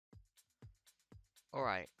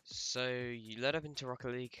Alright, so you load up into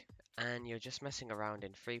Rocket League and you're just messing around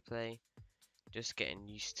in free play, just getting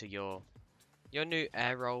used to your new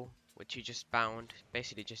air roll, which you just bound,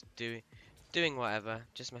 basically just doing whatever,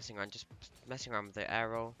 just messing around with the air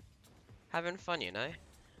roll, having fun, you know?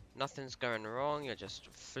 Nothing's going wrong, you're just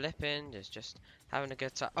flipping, just having a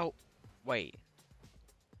good time. Oh, wait,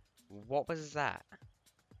 what was that?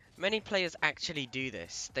 Many players actually do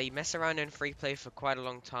this. They mess around in free play for quite a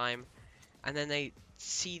long time, and then they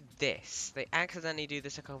see this. They accidentally do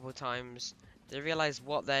this a couple of times. They realize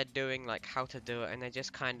what they're doing, like how to do it, and they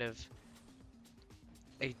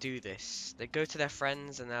do this. They go to their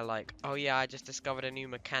friends and they're like, "Oh yeah, I just discovered a new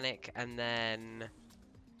mechanic," and then,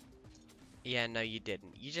 yeah, no, you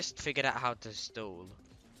didn't. You just figured out how to stall.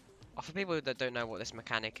 Or for people that don't know what this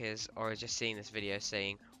mechanic is, or are just seeing this video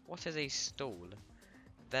saying, "What is a stall?"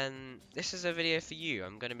 then this is a video for you.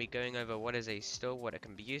 I'm going to be going over what is a stall, what it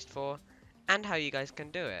can be used for, and how you guys can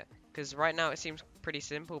do it. Because right now it seems pretty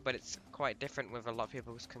simple, but it's quite different with a lot of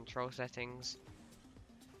people's control settings.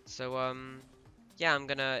 So, yeah, I'm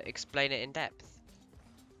gonna explain it in depth.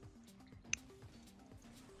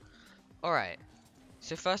 Alright,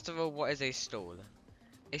 so first of all, what is a stall?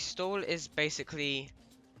 A stall is basically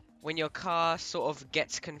when your car sort of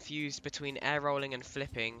gets confused between air rolling and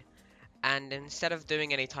flipping, and instead of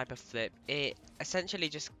doing any type of flip, it essentially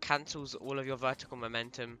just cancels all of your vertical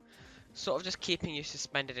momentum, sort of just keeping you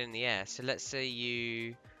suspended in the air. So let's say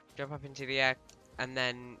you jump up into the air and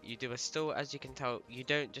then you do a stall. As you can tell, you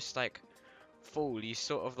don't just like fall, you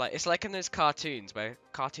sort of like, it's like in those cartoons where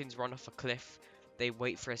cartoons run off a cliff, they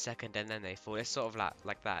wait for a second and then they fall. It's sort of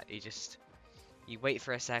like that. You wait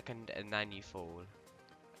for a second and then you fall.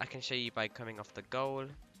 I can show you by coming off the goal.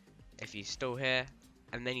 If you stall here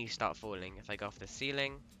and then you start falling. If I go off the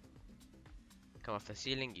ceiling, come off the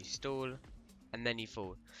ceiling, you stall and then you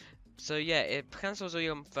fall. So yeah, it cancels all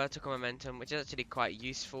your vertical momentum, which is actually quite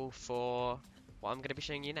useful for what I'm going to be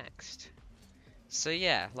showing you next. So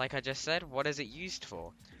yeah, like I just said, what is it used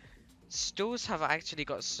for? Stalls have actually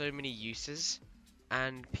got so many uses,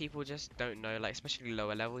 and people just don't know, like especially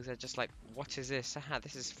lower levels, they're just like, what is this? Haha,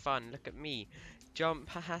 this is fun, look at me. Jump,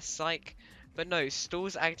 haha, psych. But no,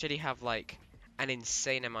 stalls actually have like an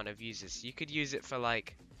insane amount of uses. You could use it for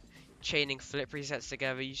like chaining flip resets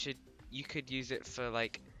together, you could use it for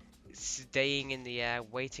like staying in the air,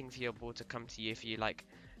 waiting for your ball to come to you. If you like,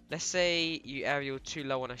 let's say you aerial too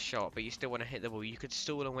low on a shot, but you still want to hit the ball, you could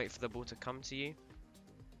stall and wait for the ball to come to you.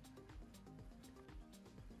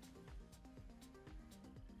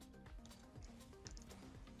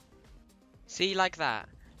 See, like that.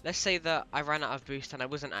 Let's say that I ran out of boost and I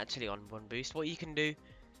wasn't actually on one boost. What you can do,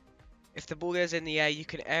 if the ball goes in the air, you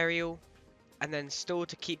can aerial and then stall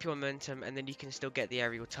to keep your momentum, and then you can still get the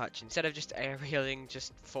aerial touch instead of just aerialing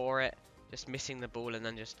just for it, just missing the ball and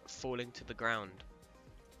then just falling to the ground.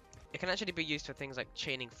 It can actually be used for things like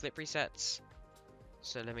chaining flip resets.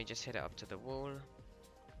 So let me just hit it up to the wall.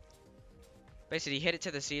 Basically hit it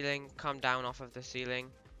to the ceiling, come down off of the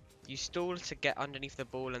ceiling. You stall to get underneath the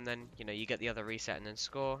ball and then, you know, you get the other reset and then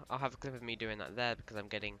score. I'll have a clip of me doing that there because I'm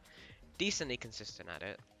getting decently consistent at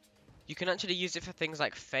it. You can actually use it for things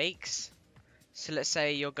like fakes. So let's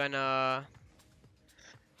say you're gonna...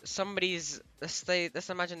 let's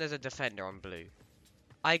imagine there's a defender on blue.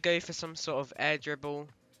 I go for some sort of air dribble,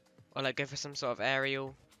 or like go for some sort of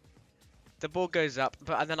aerial. The ball goes up,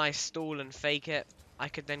 and then I stall and fake it. I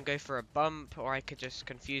could then go for a bump, or I could just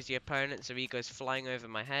confuse the opponent so he goes flying over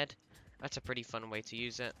my head. That's a pretty fun way to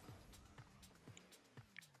use it.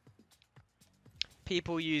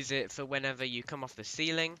 People use it for whenever you come off the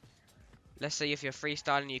ceiling. Let's say if you're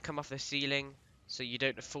freestyling, you come off the ceiling, so you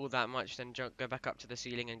don't fall that much, then go back up to the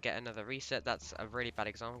ceiling and get another reset. That's a really bad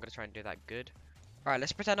example. I'm going to try and do that good. Alright,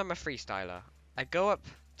 let's pretend I'm a freestyler. I go up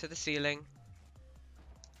to the ceiling.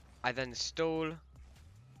 I then stall,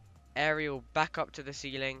 aerial back up to the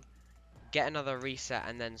ceiling, get another reset,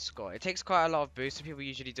 and then score. It takes quite a lot of boost, so people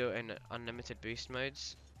usually do it in unlimited boost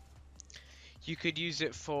modes. You could use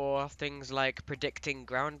it for things like predicting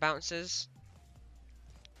ground bounces.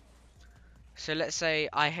 So let's say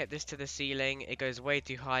I hit this to the ceiling, it goes way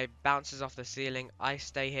too high, bounces off the ceiling, I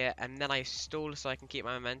stay here, and then I stall so I can keep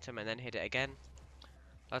my momentum and then hit it again.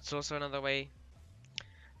 That's also another way.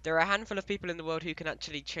 There are a handful of people in the world who can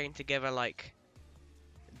actually chain together like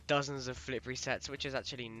dozens of flip resets, which is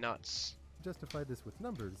actually nuts. Justify this with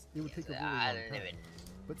numbers, it would take a really long time.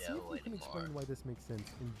 But see if you can explain why this makes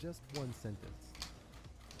sense in just one sentence.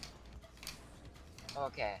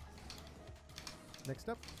 Okay. Next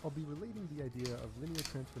up, I'll be relating the idea of linear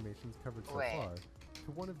transformations covered so Wait. far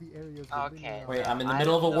to one of the areas where Okay. Wait, I'm in the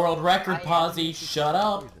middle of a world record, Posy. Shut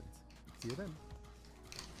up. See you then.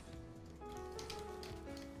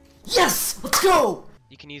 Yes! Let's go!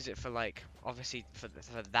 You can use it for like, obviously for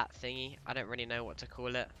that thingy. I don't really know what to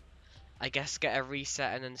call it. I guess get a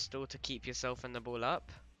reset and then stall to keep yourself and the ball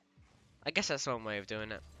up. I guess that's one way of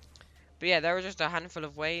doing it. But yeah, there are just a handful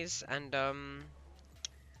of ways, and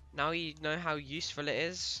now you know how useful it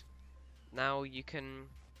is. Now you can.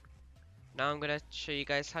 Now I'm gonna show you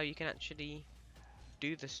guys how you can actually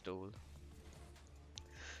do the stall.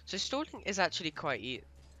 So stalling is actually quite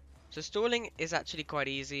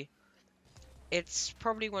easy. It's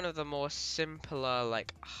probably one of the more simpler,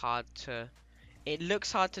 like hard to. It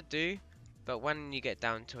looks hard to do, but when you get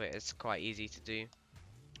down to it, it's quite easy to do.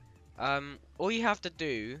 All you have to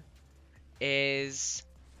do is,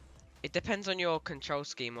 it depends on your control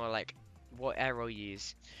scheme or like what arrow you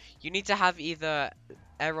use. You need to have either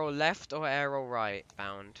arrow left or arrow right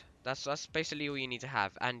bound. That's basically all you need to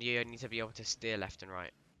have, and you need to be able to steer left and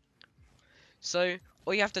right. So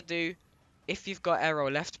all you have to do, if you've got arrow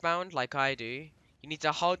left bound like I do, you need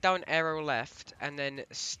to hold down arrow left and then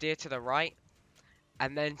steer to the right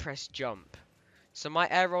and then press jump. So my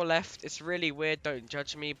arrow left, it's really weird, don't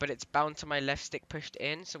judge me, but it's bound to my left stick pushed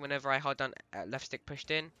in. So whenever I hold down left stick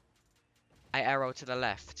pushed in, I arrow to the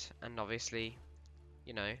left, and obviously,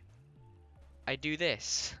 you know, I do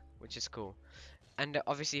this, which is cool. And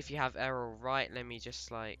obviously if you have arrow right, let me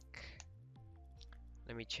just like,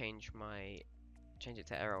 let me change it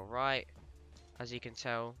to arrow right. As you can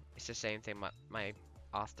tell, it's the same thing. My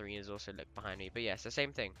R3 is also look behind me, but yeah, it's the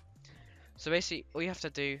same thing. So basically all you have to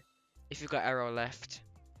do, if you've got arrow left,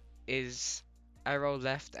 is arrow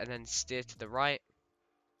left and then steer to the right.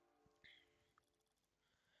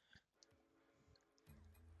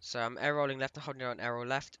 So I'm arrow rolling left and holding on arrow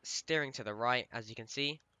left, steering to the right, as you can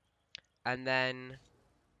see. And then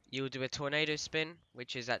you'll do a tornado spin,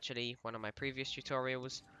 which is actually one of my previous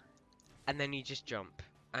tutorials. And then you just jump.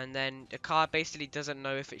 And then the car basically doesn't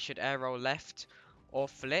know if it should arrow left or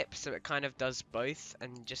flip, so it kind of does both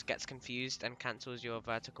and just gets confused and cancels your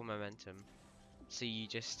vertical momentum. So you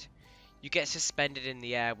get suspended in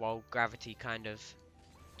the air while gravity kind of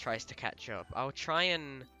tries to catch up. I'll try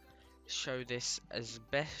and show this as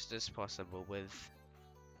best as possible with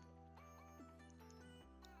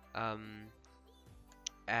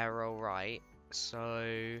arrow right.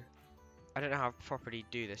 So I don't know how to properly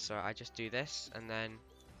do this, so I just do this, and then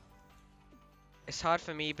it's hard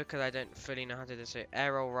for me because I don't fully know how to do this. So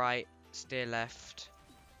arrow right, steer left.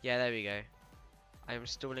 Yeah, there we go. I'm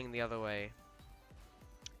stalling the other way.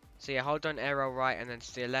 So yeah, hold down arrow right and then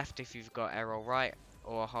steer left if you've got arrow right,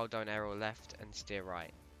 or hold down arrow left and steer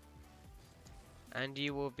right. And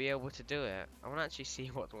you will be able to do it. I want to actually see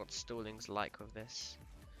what stalling's like with this.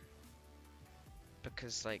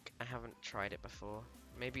 Because like, I haven't tried it before.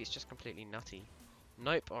 Maybe it's just completely nutty.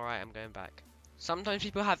 Nope, alright, I'm going back. Sometimes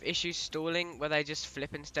people have issues stalling where they just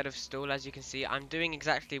flip instead of stall. As you can see, I'm doing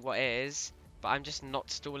exactly what it is, but I'm just not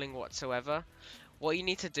stalling whatsoever. What you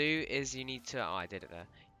need to do is you need to, oh, I did it there.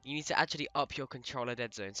 You need to actually up your controller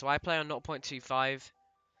dead zone. So I play on 0.25,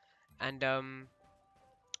 and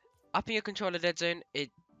upping your controller dead zone,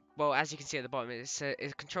 well, as you can see at the bottom,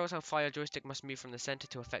 it controls how far your joystick must move from the center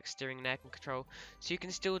to affect steering and air control. So you can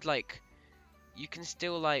still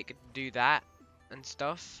like do that and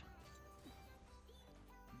stuff,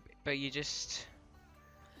 but there's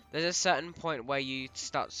a certain point where you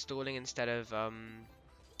start stalling instead of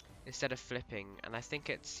flipping, and I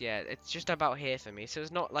think it's just about here for me. So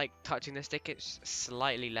it's not like touching the stick; it's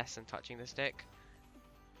slightly less than touching the stick.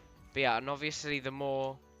 But yeah, and obviously the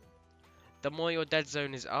more your dead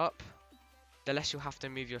zone is up, the less you'll have to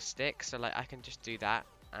move your stick. So like I can just do that,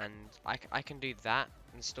 and I can do that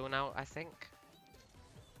and stall now, I think.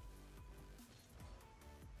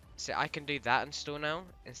 So I can do that and stall now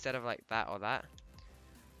instead of like that or that.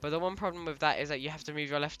 But the one problem with that is that you have to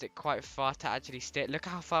move your left stick quite far to actually steer. Look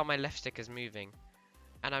at how far my left stick is moving,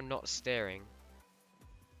 and I'm not steering.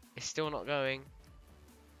 It's still not going,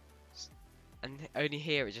 and only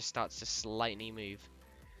here it just starts to slightly move.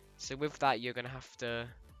 So with that, you're gonna have to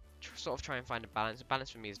sort of try and find a balance. The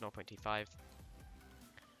balance for me is 0.25,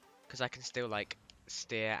 because I can still like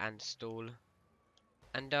steer and stall.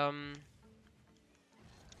 And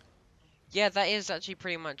yeah, that is actually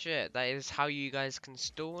pretty much it. That is how you guys can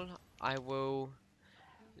stall. I will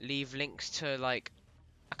leave links to like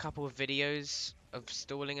a couple of videos of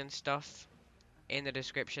stalling and stuff in the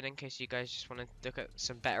description in case you guys just want to look at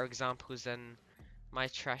some better examples than my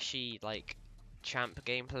trashy like champ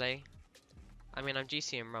gameplay. I mean, I'm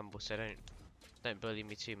GC and Rumble, so don't bully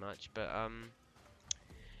me too much, but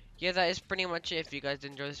yeah, that is pretty much it. If you guys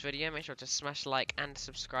did enjoy this video, make sure to smash like and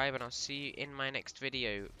subscribe, and I'll see you in my next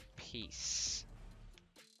video. Peace.